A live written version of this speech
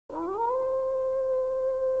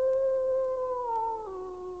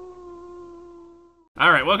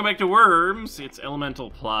Alright, welcome back to Worms. It's Elemental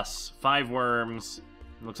Plus. 5 worms.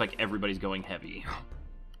 Looks like everybody's going heavy.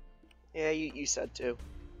 Yeah, you said too.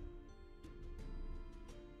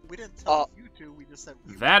 We didn't tell you to, we just said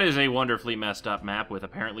we That is a wonderfully messed up map with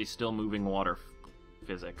apparently still moving water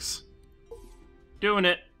physics. Doing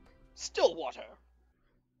it. Still water.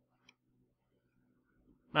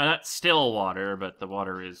 No, not still water, but the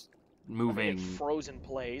water is I mean, moving frozen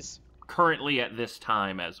plays. currently at this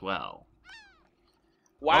time as well.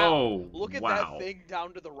 Wow. Oh, Look at wow. that thing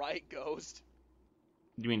down to the right, Ghost.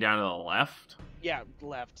 You mean down to the left? Yeah,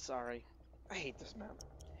 left, sorry. I hate this map.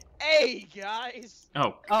 Hey, guys!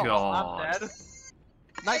 Oh, Oh, God. I'm dead.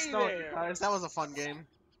 Nice Hey knowing you there. guys. That was a fun game.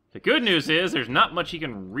 The good news is there's not much he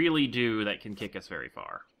can really do that can kick us very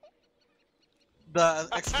far. The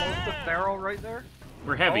explosive barrel right there.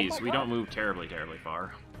 We're heavies. Oh my We God. don't move terribly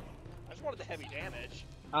far. I just wanted the heavy damage,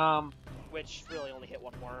 which really only hit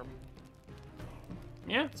one worm.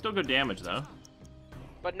 Yeah, still good damage, though.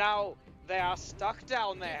 But now, they are stuck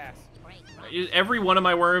down there. Every one of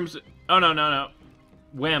my worms... Oh, no.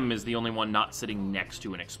 Wem is the only one not sitting next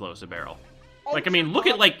to an explosive barrel. Oh, Like, I mean, look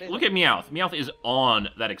at Meowth. Meowth is on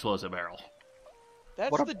that explosive barrel.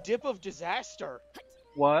 That's the dip of disaster.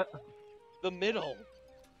 What? The middle.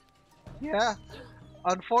 Yeah.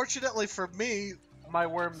 Unfortunately for me, my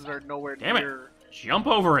worms are nowhere Damn it. near. Jump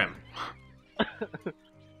over him.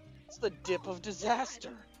 It's the dip of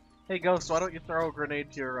disaster. Hey, Ghost, why don't you throw a grenade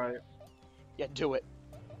to your right? Yeah, do it.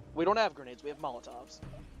 We don't have grenades, we have Molotovs.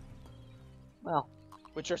 Well,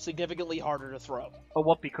 Which are significantly harder to throw. a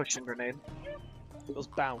whoopee cushion grenade. Those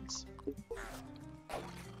bounce.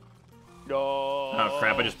 No. Oh,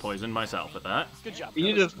 crap, I just poisoned myself with that. Good job.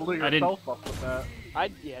 You Ghost. just blew I didn't- yourself up with that.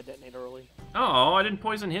 Yeah, detonate early. Oh, I didn't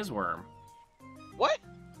poison his worm. What?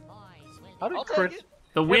 How did I'll Chris? take it.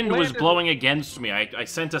 The wind was landed- blowing against me. I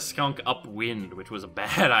sent a skunk upwind, which was a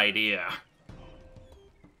bad idea.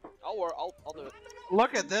 I'll do it.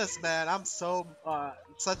 Look at this, man. I'm so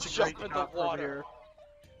such a Jump great in the shot from water. here.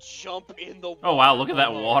 Jump in the water. Oh, wow, look at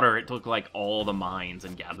that water. It took, like, all the mines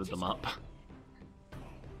and gathered them up.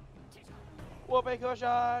 Whoopee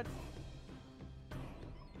cushion.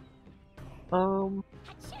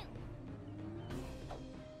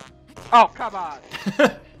 Oh, come on.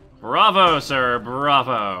 Bravo, sir,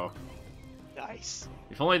 bravo. Nice.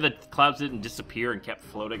 If only the clouds didn't disappear and kept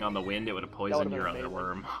floating on the wind, it would have poisoned been your other amazing.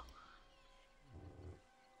 worm.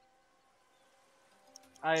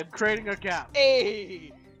 I am creating a gap.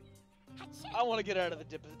 Hey! I want to get out of the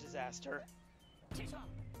dip of disaster.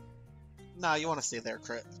 No, you want to stay there,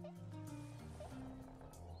 Crit.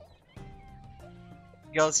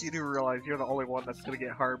 Ghost, you do realize you're the only one that's gonna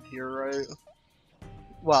get harmed here, right?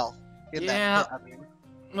 Well, in Yeah. that pit, I mean.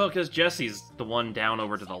 Well, because Jesse's the one down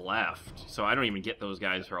over to the left, so I don't even get those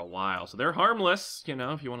guys for a while. So they're harmless, you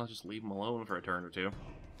know, if you want to just leave them alone for a turn or two.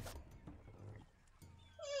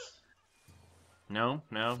 No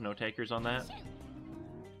takers on that?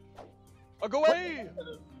 Go away!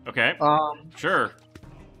 Okay, sure.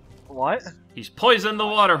 What? He's poisoned the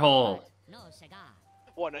water hole.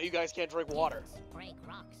 What, now you guys can't drink water?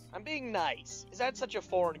 I'm being nice. Is that such a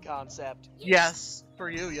foreign concept? Yes, for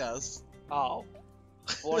you, yes. Oh.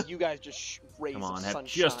 Well, you guys just raise Come on, the have sunshine.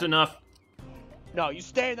 just enough. No, you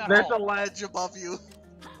stay in that There's hole. a ledge above you.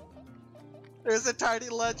 There's a tiny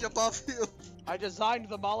ledge above you. I designed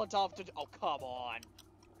the Molotov to... Oh, come on.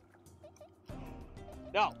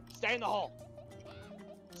 No, stay in the hole.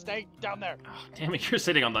 Stay down there. Oh, damn it, you're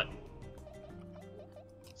sitting on the...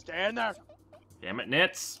 Stay in there. Damn it,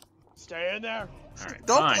 Nits. Stay in there. Alright,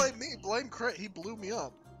 Don't fine. blame me, blame Crit. He blew me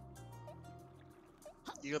up.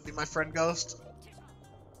 You gonna be my friend, Ghost?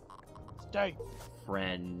 Stay.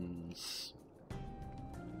 Friends.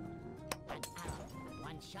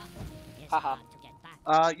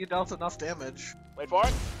 Haha. You dealt enough damage. Wait for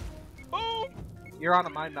it. Boom! You're on a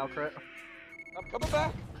mine now, Crit. I'm coming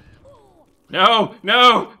back. No,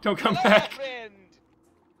 don't come What back. happened?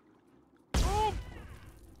 Boom!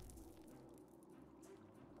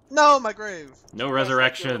 No, my grave. No You guys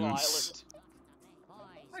like your little resurrections.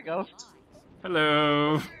 island? Hi, Ghost.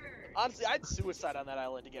 Hello. Honestly, I'd suicide on that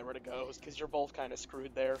island to get rid of Ghost, because you're both kind of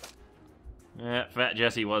screwed there. Yeah, Fat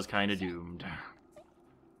Jesse was kind of doomed.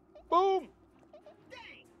 Boom!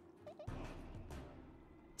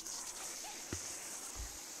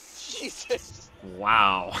 Jesus!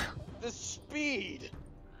 Wow. The speed!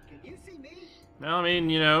 Well, I mean,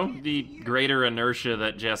 you know, the greater inertia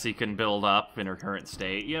that Jessie can build up in her current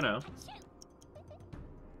state, you know.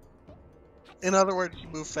 In other words, she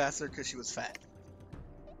moved faster because she was fat.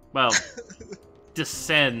 Well,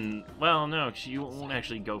 descend. Well, no, you won't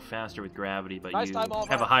actually go faster with gravity, but Nice you time,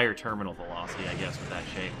 Oliver. have a higher terminal velocity, I guess, with that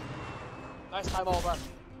shape. Nice time over.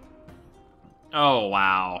 Oh,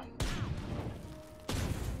 wow.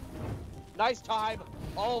 Nice time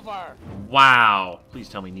over. Wow. Please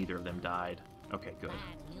tell me neither of them died. Okay, good.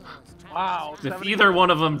 Wow. If 70 either one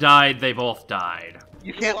of them died, they both died.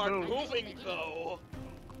 You You can't are move. moving, though.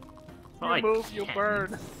 Well, I You move, you can.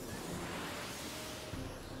 burn.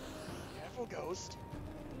 Careful, Ghost.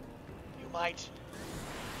 You might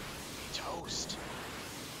be toast.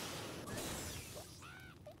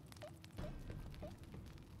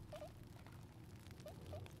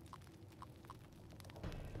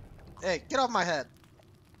 Hey, get off my head.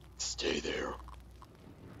 Stay there.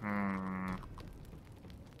 Hmm.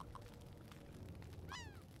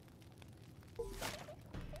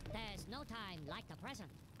 There's no time like the present.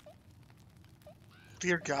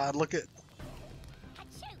 Dear God, look at.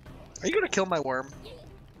 Achoo! Are you gonna kill my worm?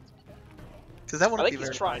 Because that I wouldn't think be he's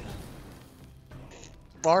very trying.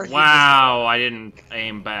 Bar, he Wow, I didn't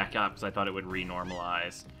aim back up because I thought it would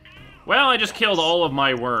renormalize. Well, I just killed all of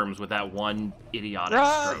my worms with that one idiotic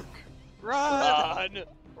Run! stroke. Run!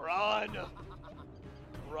 Run!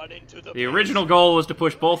 Run into the The original goal was to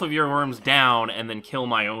push both of your worms down and then kill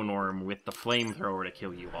my own worm with the flamethrower to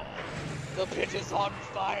kill you all. The pit is on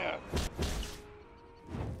fire.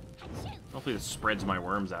 Hopefully this spreads my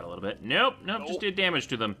worms out a little bit. Nope, Nope. just did damage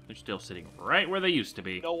to them. They're still sitting right where they used to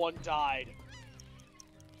be. No one died.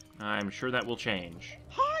 I'm sure that will change.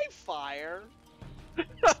 Hi, fire.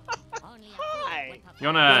 Only a Hi. fool would You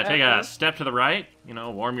wanna Yeah, take yeah. a step to the right? You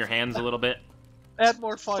know, warm your hands a little bit? Add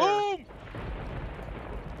more fire. Boom!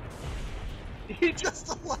 He just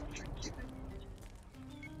electrocuted.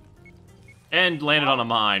 And landed on a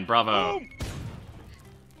mine. Bravo. Boom!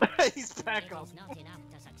 He's back up. It is not enough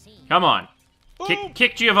to succeed. Come on. Boom!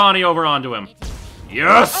 Kick Giovanni over onto him. It is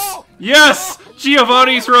Yes! Oh! Yes!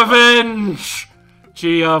 Giovanni's revenge!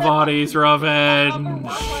 Giovanni's revenge!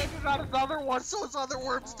 I got another one, so his other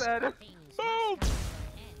worm's dead. things Boom! must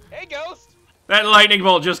Hey, Ghost! That lightning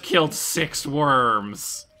bolt just killed 6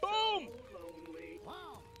 worms. Boom!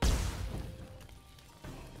 Whoa!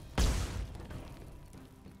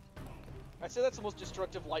 I'd say that's the most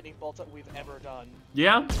destructive lightning bolt that we've ever done.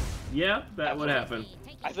 Yeah? Yeah, that would happen.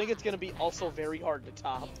 Take I it think it's back. gonna be also very hard to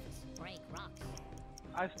top. Break rocks.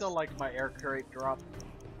 I still like my air crate drop.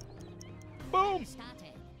 Boom!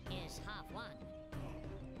 Started is half won.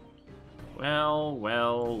 Well,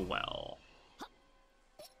 well, well.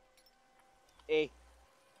 Hey.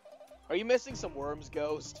 Are you missing some worms,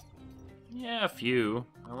 Ghost? Yeah, a few.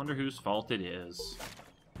 I wonder whose fault it is.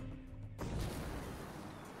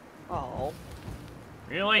 Oh.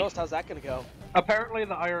 Really? Ghost, how's that gonna go? Apparently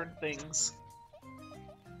the iron things.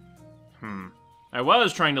 I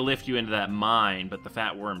was trying to lift you into that mine, but the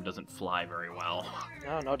fat worm doesn't fly very well.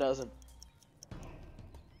 No, it doesn't.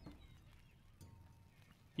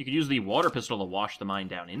 You could use the water pistol to wash the mine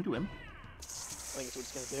down into him. I think it's what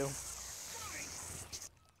it's gonna do.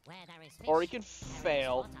 Where there is fish, Or he can there is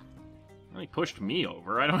fail. water. Well, he pushed me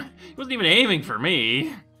over. He wasn't even aiming for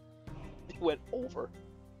me. It went over.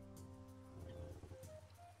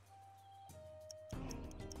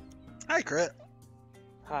 Hi, Crit.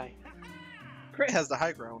 Hi. Crit has the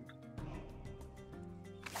high ground.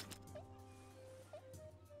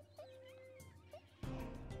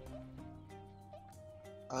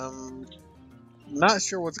 Not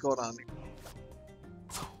sure what's going on.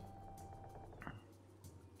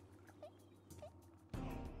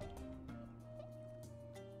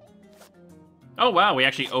 Oh wow, we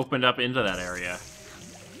actually opened up into that area.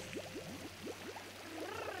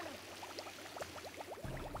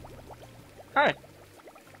 Hi.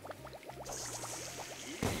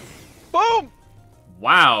 Boom!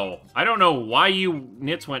 Wow. I don't know why you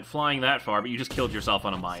nits went flying that far, but you just killed yourself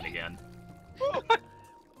on a mine again.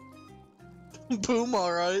 Boom,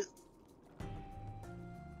 alright.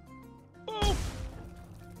 Boom!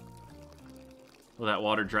 Will that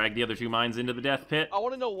water drag the other 2 mines into the death pit? I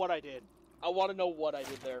want to know what I did. I want to know what I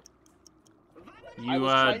did there. I You,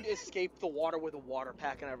 was trying to escape the water with a water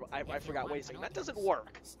pack, and I forgot. Wait a second, that doesn't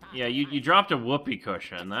work. yeah, you dropped a whoopee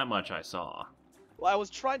cushion. That much I saw. Well, I was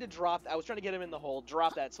trying to get him in the hole,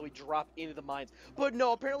 drop that, so he dropped into the mines. But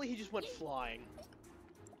no, apparently he just went flying.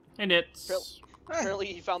 Hey, Nits. Apparently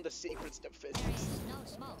he found the secrets to There physics. is no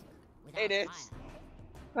smoke Hey, without Nits. fire.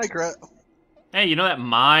 Hi, Crit. Hey, you know that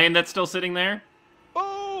mine that's still sitting there?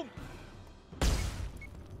 Boom!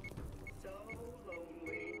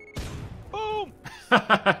 Boom!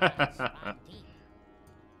 Strong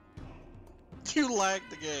teeth. You lagged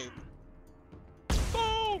the game.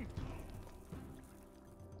 Boom!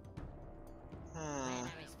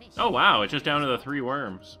 Oh wow, it's just down to the 3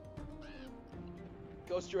 worms.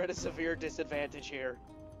 Ghost, you're at a severe disadvantage here.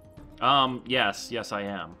 Yes, I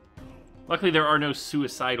am. Luckily, there are no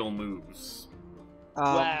suicidal moves.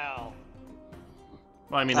 Wow.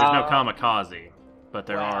 Well, I mean, there's no kamikaze, but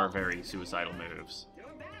there Wow. are very suicidal moves.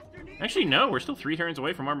 Actually, no, we're still 3 turns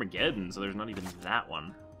away from Armageddon, so there's not even that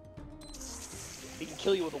one. He can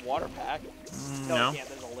kill you with a water pack. No. He can't,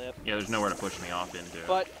 there's a lip. Yeah, there's nowhere to push me off into.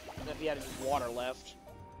 But if he had his water left,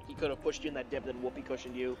 he could have pushed you in that dip, then whoopee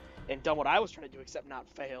cushioned you, and done what I was trying to do, except not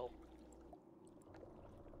fail.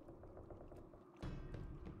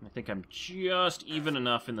 I think I'm just even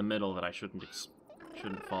enough in the middle that I shouldn't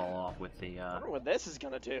fall off with the. I wonder what this is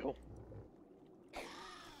gonna do.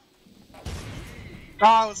 Oh,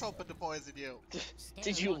 I was hoping to poison you.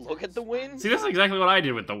 Did you look at the wind? See, this is exactly what I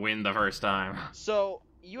did with the wind the first time. So,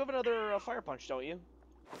 you have another fire punch, don't you?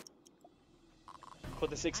 Put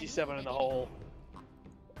the 67 in the hole.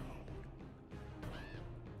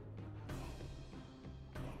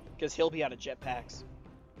 Because he'll be out of jetpacks.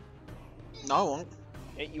 No, I won't.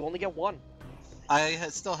 You only get 1.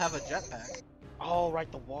 Still have a jetpack. Oh,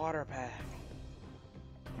 right, the water pack.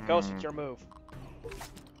 Ghost, it's your move.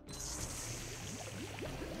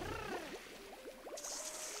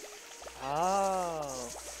 Oh.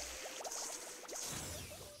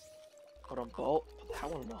 Put them both. Put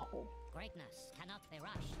that one in the hole. Greatness cannot be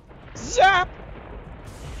rushed. Zap!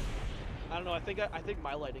 I don't know. I think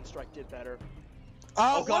my lightning strike did better.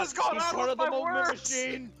 Oh, God, what is going he's on part with of the my movement worms?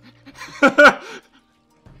 machine.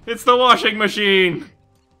 It's the washing machine.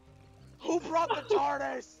 Who brought the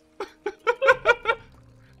TARDIS?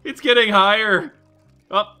 It's getting higher.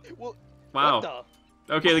 Oh, Well, wow. What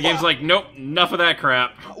Okay, the game's like, nope, enough of that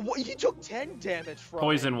crap. the? What, you took 10 damage from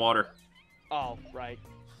Poison it. water. Oh, right.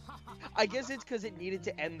 I guess it's because it needed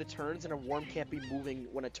to end the turns, and a worm can't be moving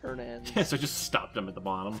when a turn ends. So just stopped him at the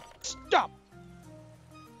bottom. Stop!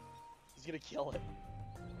 He's gonna kill it.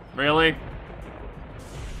 Really?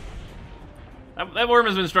 That worm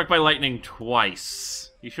has been struck by lightning twice.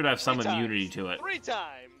 You should have some 3 times. immunity to it. 3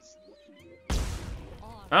 times!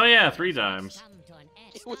 Oh yeah, 3 times.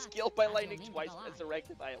 He was killed by lightning twice,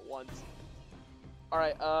 resurrected by it once.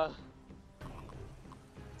 Alright,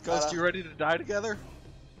 Ghost, you ready to die together?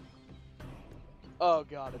 oh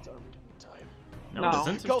god, it's Armageddon time. No, No. it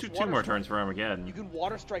doesn't. Ghost It's two water more strike. turns for Armageddon. You can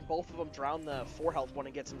water strike both of them, drown the 4 health one,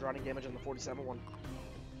 and get some drowning damage on the 47 one.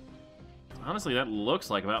 Honestly, that looks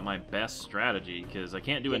like about my best strategy, because I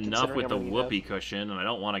can't do Yeah, enough with the considering everything you whoopee cushion, and I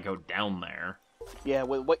don't want to go down there. Yeah,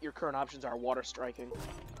 with what your current options are, water striking.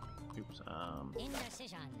 Oops,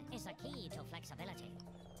 Indecision is the key to flexibility.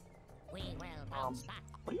 We will bounce back.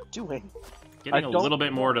 What are you doing? getting I a don't little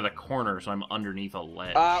bit more to the corner, so I'm underneath a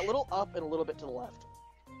ledge. A little up and a little bit to the left.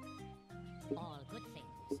 All good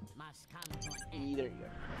things must come to an end. There you go.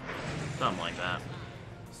 Something like that.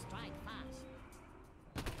 Strike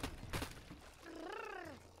fast.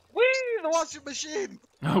 Whee! The washing machine!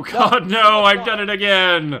 Oh god, no! I've done it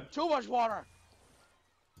again! Too much water!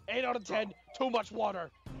 8 out of 10, too much water.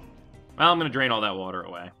 Well, I'm gonna drain all that water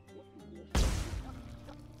away.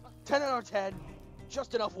 10 out of 10,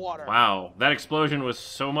 just enough water. Wow, that explosion was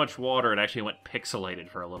so much water, it actually went pixelated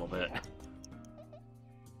for a little bit.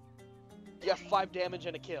 You got 5 damage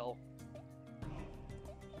and a kill.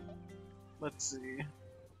 Let's see.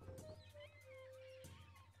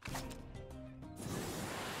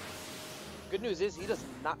 Good news is he does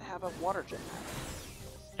not have a water jet.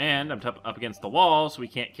 And I'm up against the wall, so he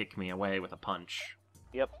can't kick me away with a punch.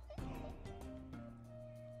 Yep.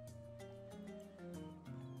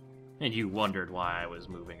 And you wondered why I was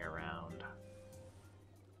moving around.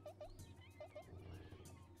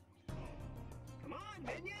 Come on,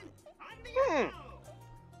 minion! On the Hmm. arrow!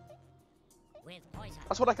 With poison.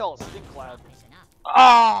 That's what I call a stink cloud. Is enough.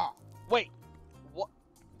 Ah! Wait, what?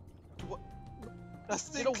 The Did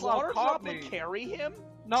stink a cloud water caught droplet me. carry him?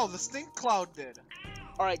 No, the stink cloud did.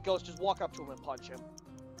 Alright, Ghost, just walk up to him and punch him.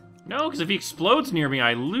 No, because if he explodes near me,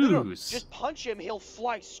 I No, lose. just punch him, he'll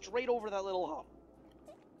fly straight over that little hump.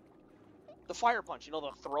 The fire punch, you know,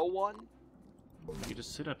 the throw one? You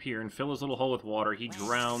just sit up here and fill his little hole with water, he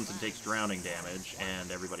drowns and takes drowning damage,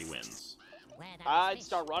 and everybody wins. Where there is I'd fish,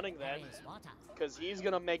 start running there then. is water. Because he's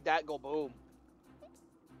gonna make that go boom.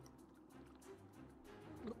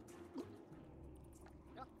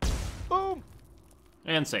 Boom!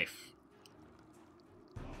 And safe.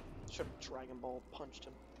 Should have Dragon Ball punched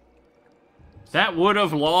him. That would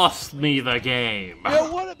have lost me the game.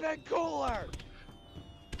 It would have been cooler!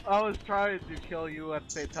 I was trying to kill you at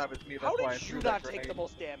the same time as me. That's How why I did threw you that not take grenade. the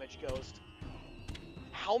most damage, Ghost?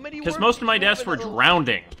 How many Because worms most of did my you have deaths in were the little-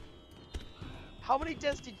 drowning. How many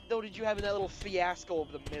deaths did you have in that little fiasco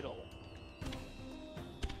over the middle?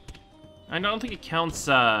 I don't think it counts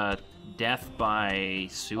death by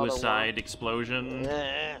suicide explosion.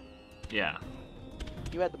 Yeah.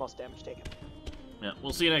 You had the most damage taken. Yeah,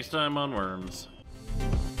 we'll see you next time on Worms.